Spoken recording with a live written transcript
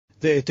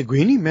The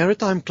eThekwini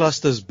Maritime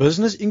Cluster's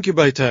Business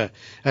Incubator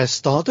has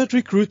started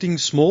recruiting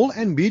small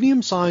and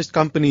medium-sized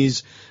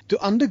companies to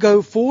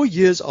undergo 4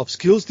 years of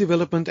skills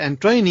development and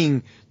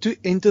training to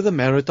enter the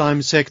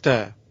maritime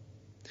sector.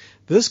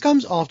 This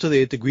comes after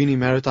the eThekwini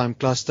Maritime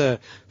Cluster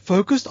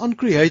focused on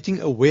creating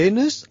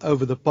awareness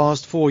over the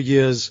past 4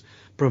 years,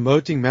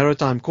 promoting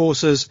maritime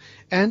courses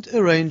and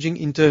arranging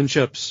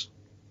internships.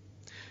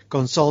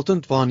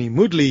 Consultant Vani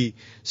Mudli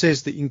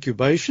says the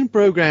incubation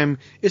program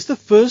is the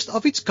first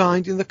of its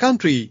kind in the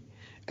country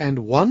and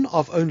one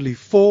of only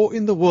 4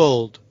 in the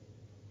world.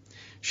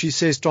 She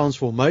says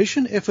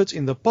transformation efforts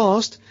in the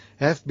past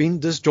have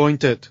been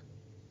disjointed.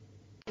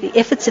 The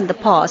efforts in the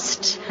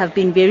past have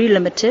been very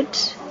limited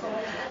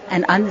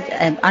and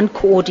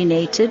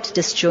uncoordinated,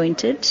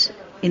 disjointed.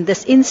 In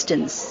this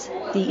instance,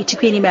 the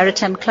eThekwini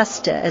Maritime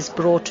Cluster has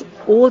brought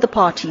all the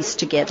parties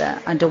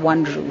together under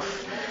one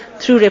roof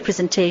through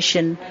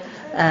representation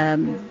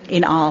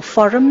in our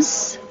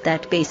forums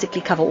that basically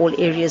cover all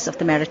areas of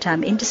the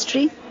maritime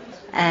industry,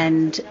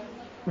 and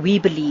we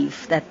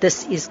believe that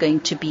this is going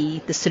to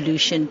be the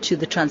solution to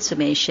the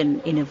transformation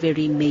in a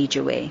very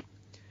major way.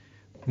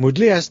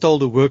 Mudli has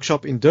told a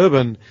workshop in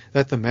Durban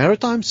that the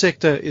maritime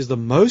sector is the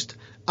most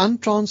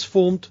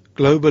untransformed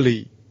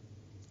globally.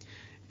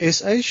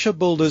 SA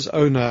Shipbuilders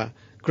owner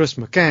Chris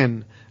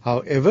McCann,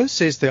 however,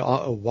 says there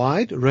are a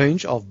wide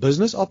range of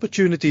business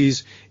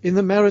opportunities in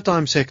the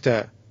maritime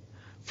sector,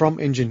 from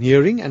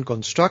engineering and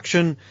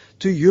construction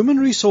to human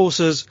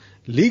resources,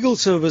 legal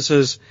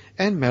services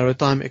and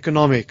maritime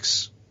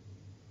economics.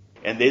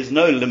 And there's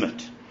no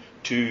limit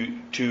to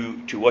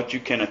what you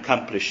can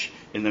accomplish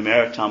in the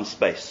maritime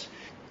space.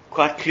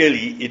 Quite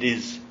clearly, it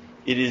is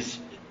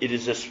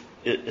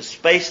a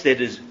space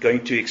that is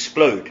going to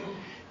explode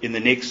in the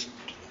next,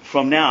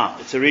 from now,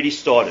 it's already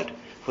started,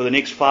 for the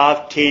next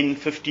 5, 10,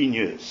 15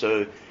 years.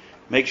 So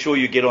make sure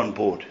you get on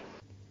board.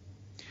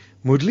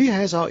 Mudli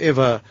has,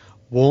 however,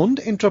 warned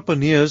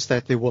entrepreneurs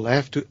that they will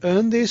have to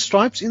earn their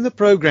stripes in the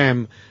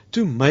program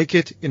to make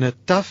it in a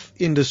tough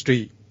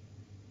industry.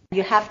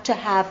 You have to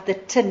have the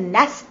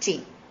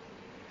tenacity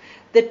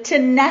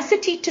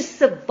to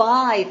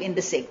survive in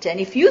the sector.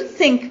 And if you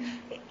think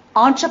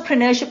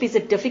entrepreneurship is a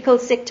difficult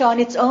sector on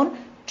its own,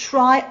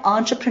 try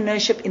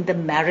entrepreneurship in the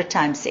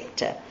maritime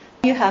sector.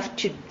 You have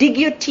to dig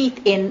your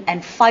teeth in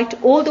and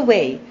fight all the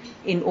way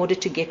in order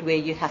to get where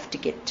you have to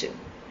get to.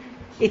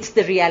 It's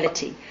the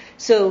reality.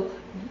 So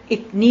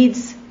it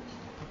needs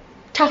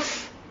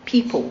tough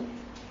people,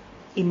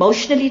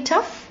 emotionally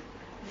tough,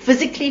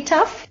 physically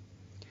tough.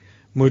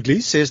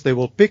 Mudli says they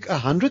will pick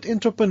 100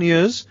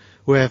 entrepreneurs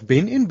who have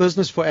been in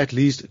business for at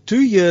least 2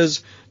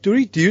 years to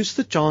reduce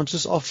the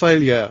chances of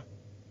failure.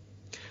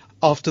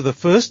 After the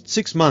first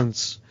 6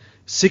 months,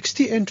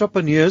 60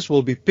 entrepreneurs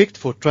will be picked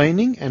for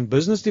training and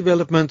business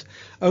development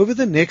over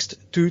the next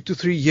 2 to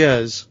 3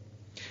 years,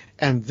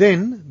 and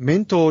then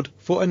mentored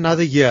for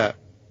another year.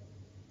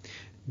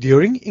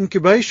 During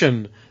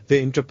incubation,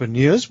 the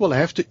entrepreneurs will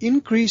have to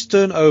increase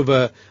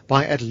turnover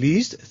by at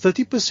least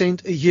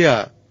 30% a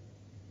year.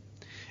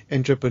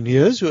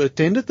 Entrepreneurs who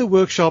attended the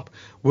workshop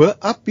were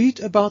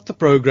upbeat about the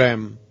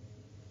program.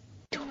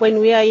 When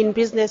we are in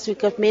business, we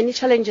have many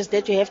challenges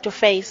that we have to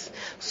face.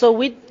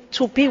 So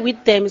to be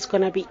with them is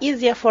going to be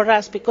easier for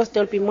us because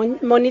they'll be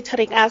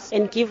monitoring us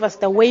and give us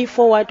the way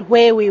forward,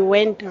 where we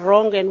went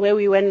wrong and where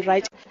we went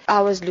right.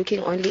 I was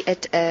looking only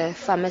at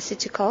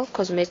pharmaceutical,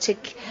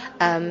 cosmetic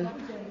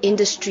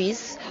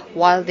industries,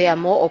 while there are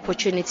more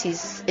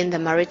opportunities in the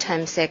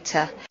maritime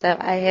sector. So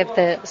I have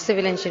the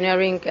civil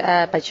engineering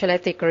bachelor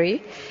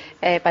degree,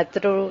 but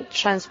through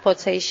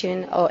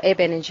transportation or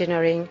urban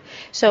engineering.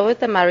 So with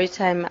the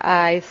maritime,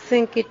 I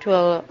think it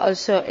will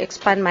also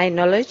expand my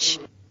knowledge.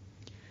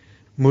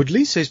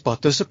 Mudli says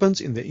participants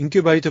in the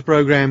incubator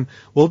program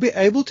will be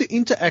able to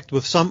interact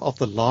with some of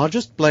the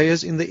largest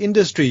players in the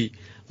industry,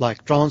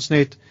 like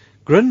Transnet,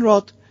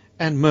 Grindrod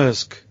and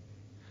Maersk.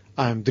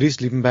 I am Dries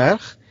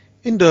Liebenberg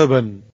in Durban.